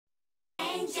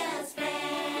Angel's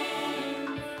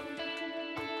friend.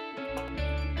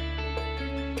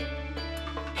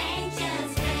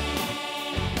 Angel's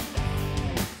friend.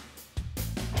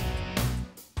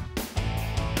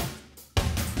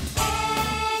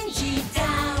 Angie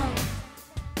down.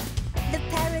 The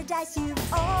paradise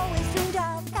you've always dreamed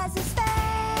of has a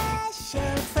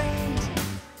special friend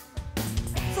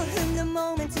for whom the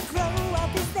moment to grow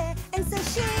up is there, and so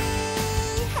she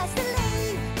has to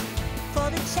leave. For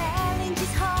the challenge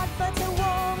is hard, but the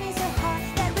warm is her heart.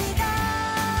 That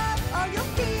without all your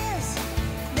fears,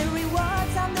 the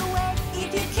rewards on the way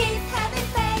if you keep having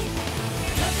faith.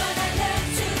 You're gonna learn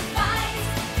to fight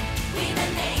with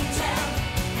an angel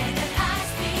and an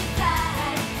high-speed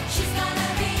flight. She's gonna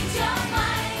read your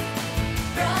mind,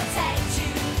 protect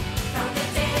you from the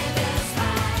devil's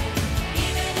fight.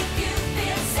 Even if you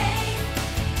feel safe,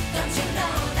 don't you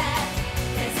know that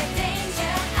there's a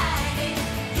danger hiding?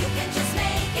 You can just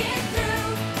make it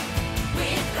through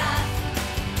with love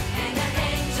and an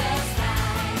angel's light.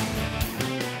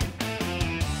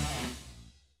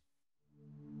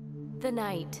 The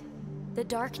night. The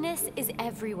darkness is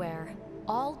everywhere,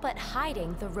 all but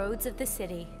hiding the roads of the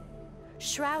city,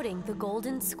 shrouding the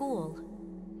golden school,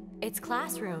 its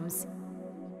classrooms,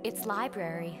 its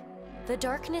library. The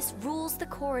darkness rules the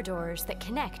corridors that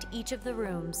connect each of the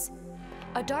rooms,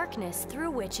 a darkness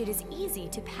through which it is easy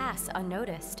to pass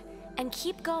unnoticed and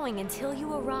keep going until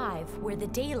you arrive where the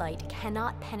daylight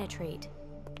cannot penetrate.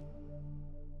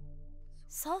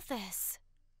 Sulfus.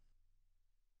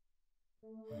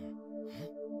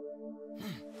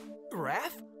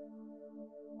 Raph?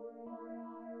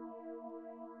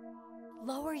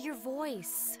 Lower your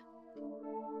voice.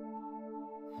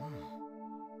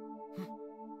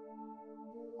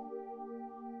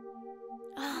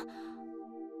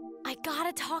 I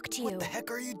gotta talk to you. What the heck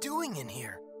are you doing in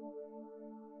here?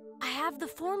 I have the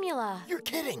formula. You're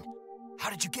kidding! How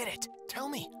did you get it? Tell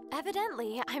me.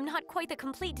 Evidently, I'm not quite the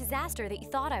complete disaster that you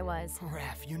thought I was.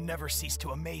 Raph, you never cease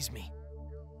to amaze me.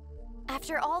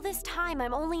 After all this time,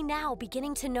 I'm only now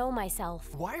beginning to know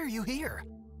myself. Why are you here?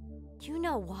 You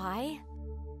know why?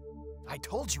 I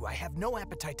told you I have no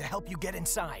appetite to help you get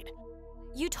inside.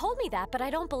 You told me that, but I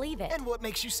don't believe it. And what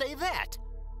makes you say that?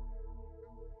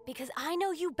 Because I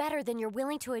know you better than you're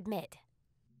willing to admit.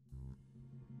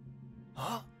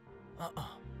 Huh?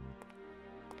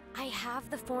 I have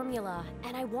the formula,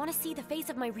 and I want to see the face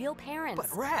of my real parents. But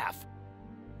Raph!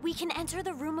 We can enter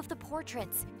the room of the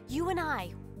portraits. You and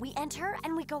I. We enter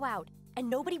and we go out, and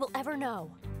nobody will ever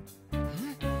know.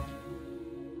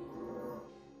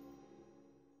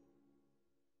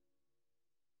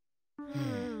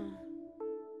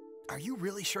 Are you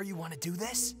really sure you want to do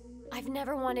this? I've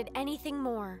never wanted anything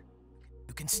more.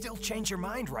 You can still change your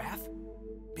mind, Raph.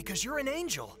 Because you're an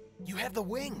angel. You have the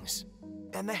wings.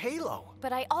 And the halo.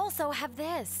 But I also have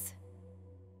this.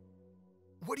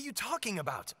 What are you talking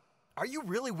about? Are you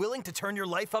really willing to turn your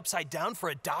life upside down for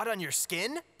a dot on your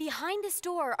skin? Behind this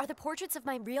door are the portraits of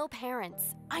my real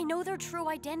parents. I know their true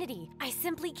identity. I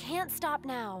simply can't stop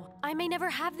now. I may never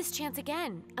have this chance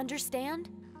again, understand?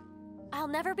 I'll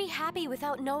never be happy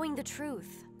without knowing the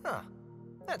truth. Huh.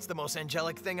 That's the most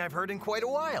angelic thing I've heard in quite a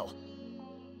while.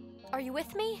 Are you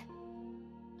with me?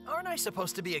 Aren't I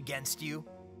supposed to be against you?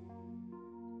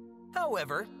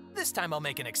 However, this time I'll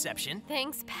make an exception.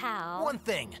 Thanks, pal. One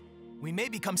thing. We may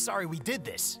become sorry we did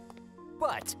this,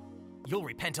 but you'll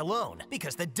repent alone,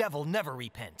 because the devil never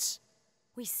repents.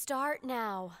 We start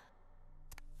now.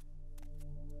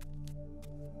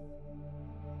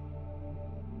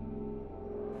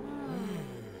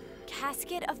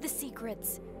 Casket of the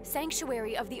Secrets,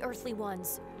 Sanctuary of the Earthly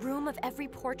Ones, Room of Every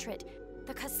Portrait.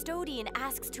 The custodian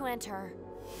asks to enter.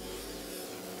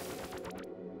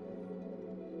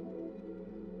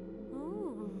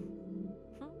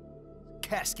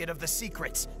 Casket of the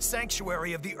Secrets,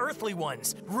 Sanctuary of the Earthly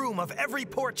Ones, Room of Every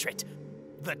Portrait.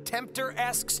 The Tempter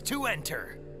asks to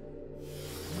enter.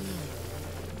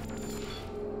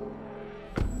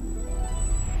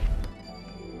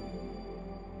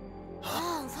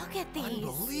 Oh, look at these.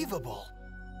 Unbelievable.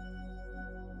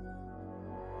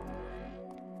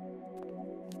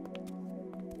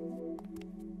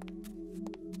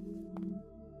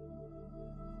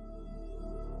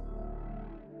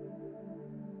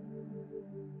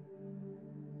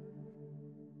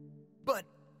 But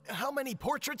how many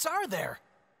portraits are there?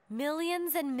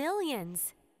 Millions and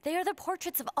millions. They are the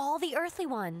portraits of all the earthly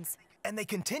ones. And they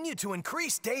continue to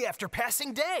increase day after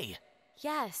passing day.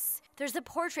 Yes, there's a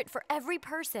portrait for every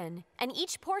person, and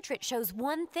each portrait shows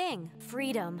one thing: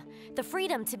 freedom. The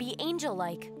freedom to be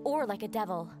angel-like, or like a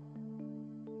devil.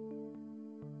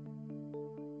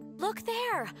 Look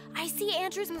there! I see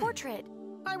Andrew's portrait.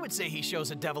 I would say he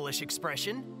shows a devilish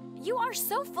expression. You are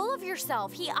so full of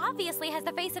yourself. He obviously has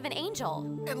the face of an angel.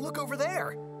 And look over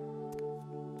there.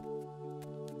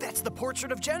 That's the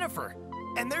portrait of Jennifer.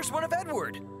 And there's one of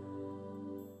Edward.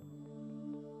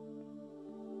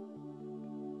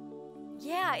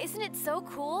 Yeah, isn't it so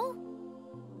cool?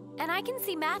 And I can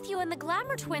see Matthew and the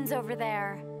Glamour twins over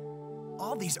there.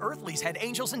 All these Earthlies had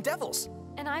angels and devils.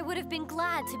 And I would have been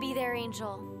glad to be their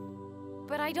angel.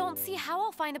 But I don't see how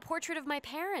I'll find the portrait of my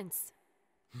parents.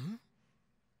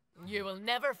 You will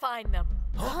never find them.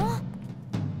 Huh?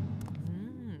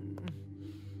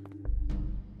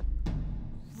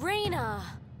 Raina!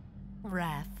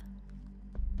 Raph,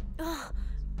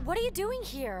 What are you doing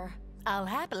here? I'll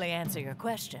happily answer your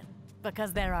question.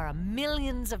 Because there are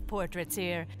millions of portraits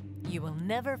here, you will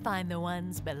never find the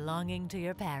ones belonging to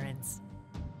your parents.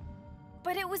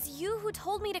 But it was you who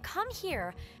told me to come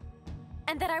here.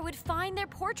 And that I would find their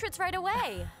portraits right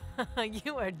away.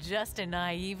 You are just a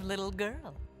naive little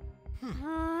girl.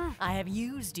 I have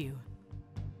used you.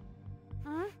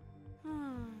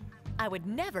 I would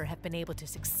never have been able to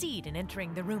succeed in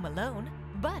entering the room alone.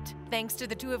 But thanks to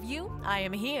the two of you, I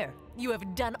am here. You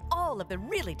have done all of the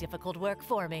really difficult work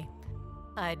for me.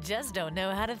 I just don't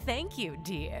know how to thank you,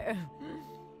 dear.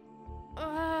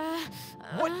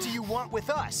 What do you want with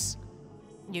us?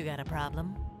 You got a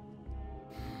problem?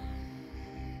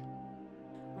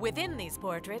 Within these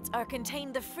portraits are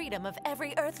contained the freedom of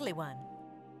every earthly one.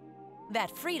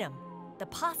 That freedom, the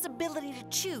possibility to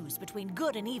choose between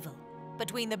good and evil,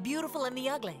 between the beautiful and the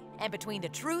ugly, and between the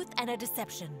truth and a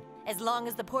deception. As long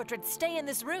as the portraits stay in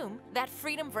this room, that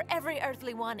freedom for every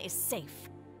earthly one is safe.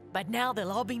 But now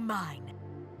they'll all be mine.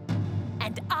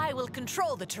 And I will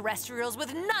control the terrestrials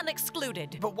with none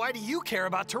excluded. But why do you care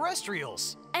about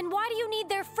terrestrials? And why do you need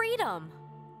their freedom?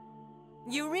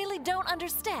 You really don't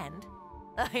understand?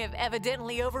 I have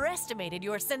evidently overestimated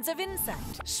your sense of insight.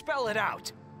 Spell it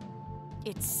out.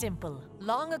 It's simple.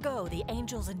 Long ago, the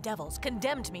angels and devils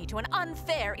condemned me to an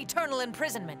unfair eternal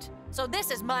imprisonment. So this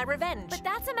is my revenge. But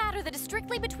that's a matter that is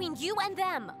strictly between you and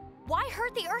them. Why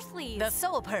hurt the Earthlies? The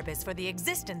sole purpose for the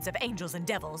existence of angels and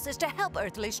devils is to help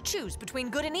Earthlies choose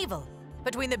between good and evil,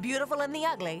 between the beautiful and the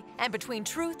ugly, and between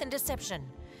truth and deception.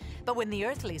 But when the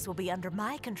Earthlies will be under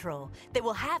my control, they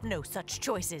will have no such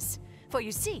choices. For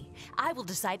you see, I will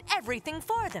decide everything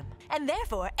for them, and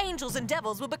therefore angels and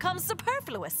devils will become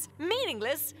superfluous,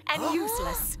 meaningless, and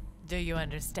useless. Do you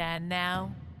understand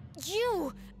now?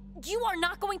 You are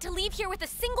not going to leave here with a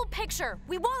single picture.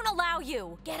 We won't allow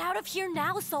you. Get out of here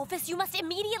now, Sulfus. You must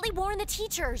immediately warn the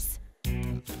teachers.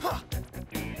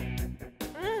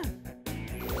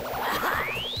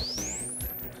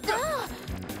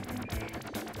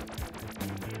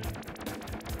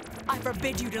 I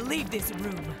forbid you to leave this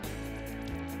room.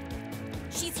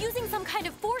 She's using some kind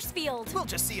of force field. We'll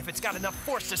just see if it's got enough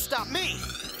force to stop me.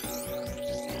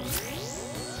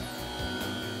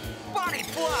 Body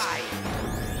fly!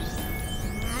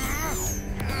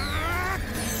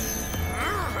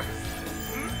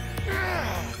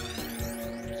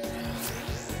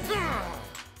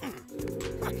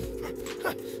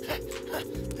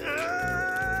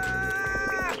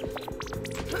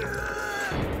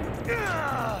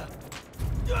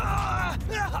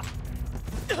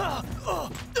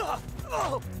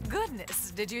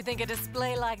 Goodness, did you think a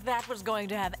display like that was going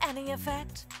to have any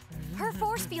effect? Her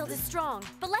force field is strong,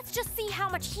 but let's just see how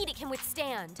much heat it can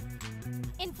withstand.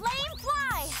 Inflame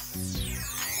fly!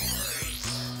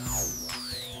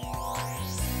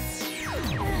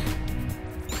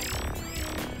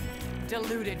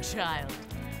 Deluded child.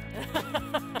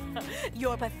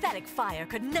 Your pathetic fire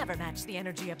could never match the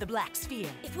energy of the Black Sphere.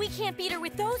 If we can't beat her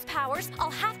with those powers,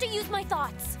 I'll have to use my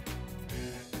thoughts.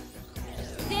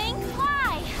 Sting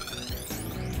fly!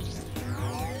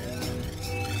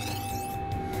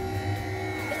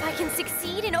 If I can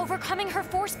succeed in overcoming her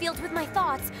force field with my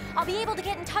thoughts, I'll be able to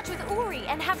get in touch with Uri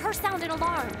and have her sound an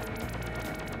alarm.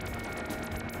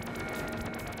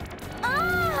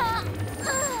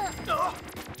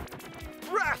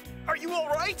 Raph, are you all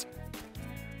right?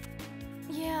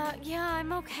 Yeah,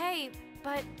 I'm okay,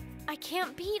 but I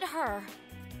can't beat her.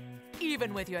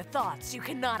 Even with your thoughts, you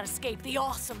cannot escape the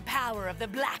awesome power of the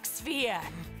Black Sphere.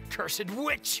 Cursed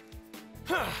witch!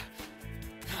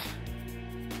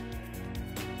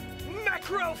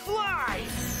 Macro fly!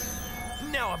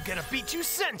 Now I'm gonna beat you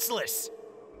senseless!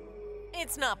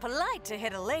 It's not polite to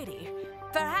hit a lady.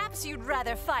 Perhaps you'd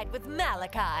rather fight with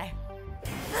Malachi.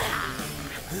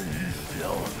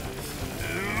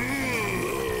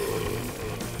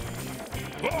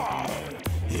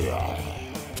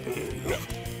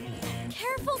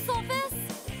 Careful, Sulfus!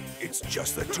 It's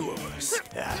just the two of us.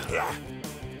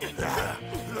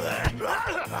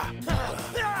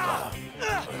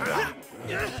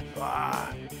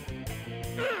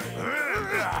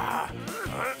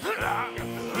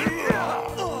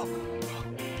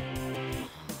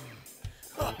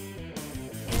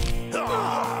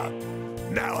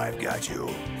 Now I've got you.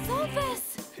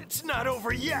 Sulfus! It's not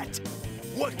over yet.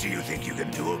 What do you think you can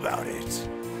do about it?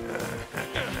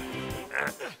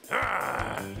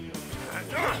 How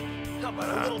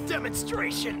about a little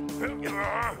demonstration?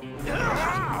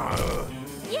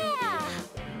 Yeah!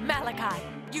 Malachi,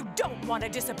 you don't want to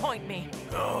disappoint me.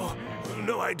 Oh,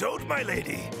 no, I don't, my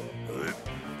lady.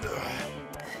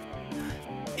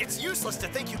 It's useless to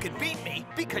think you can beat me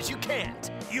because you can't.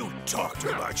 You talk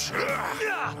too much.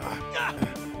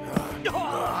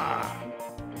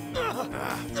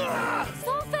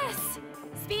 Sulfus!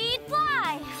 Speed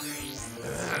fly!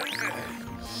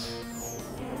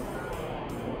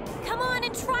 Come on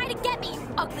and try to get me, you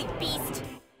ugly beast!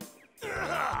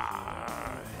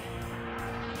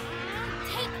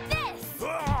 Take this!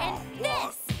 And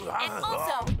this! And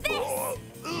also this!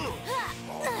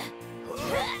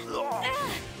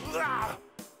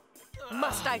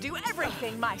 Must I do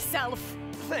everything myself?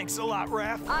 Thanks a lot,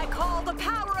 Raph. I call the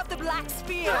power of the Black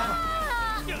Sphere.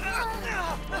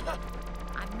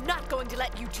 I'm not going to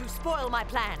let you two spoil my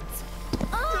plans.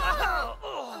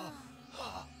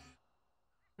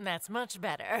 That's much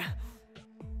better.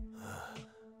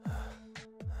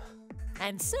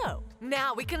 And so,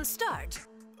 now we can start.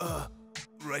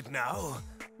 Right now?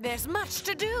 There's much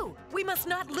to do. We must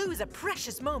not lose a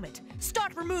precious moment.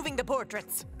 Start removing the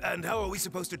portraits. And how are we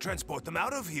supposed to transport them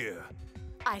out of here?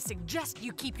 I suggest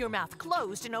you keep your mouth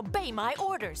closed and obey my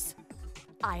orders.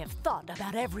 I have thought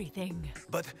about everything.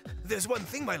 But there's one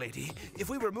thing, my lady. If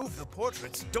we remove the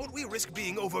portraits, don't we risk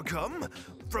being overcome?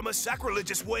 From a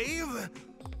sacrilegious wave?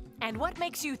 And what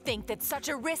makes you think that such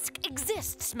a risk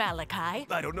exists, Malachi?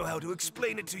 I don't know how to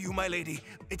explain it to you, my lady.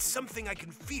 It's something I can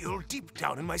feel deep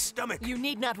down in my stomach. You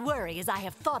need not worry, as I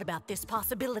have thought about this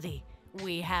possibility.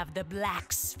 We have the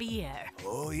Black Sphere.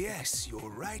 Oh, yes, you're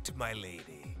right, my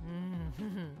lady.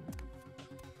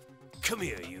 Come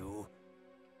here, you.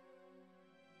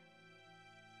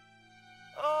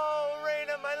 Oh,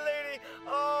 Reina, my lady!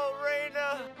 Oh,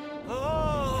 Reina!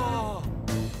 Oh!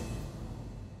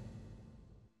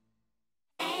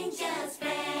 Angel's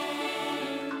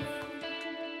friend.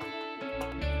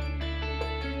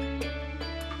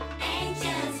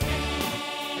 Angel's friend.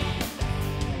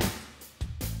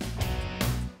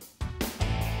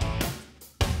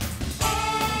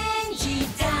 Angie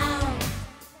down.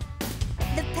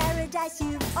 The paradise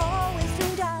you've always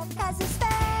dreamed of has a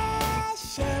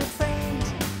special friend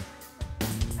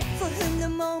for whom the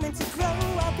moment to grow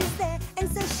up is there, and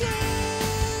so she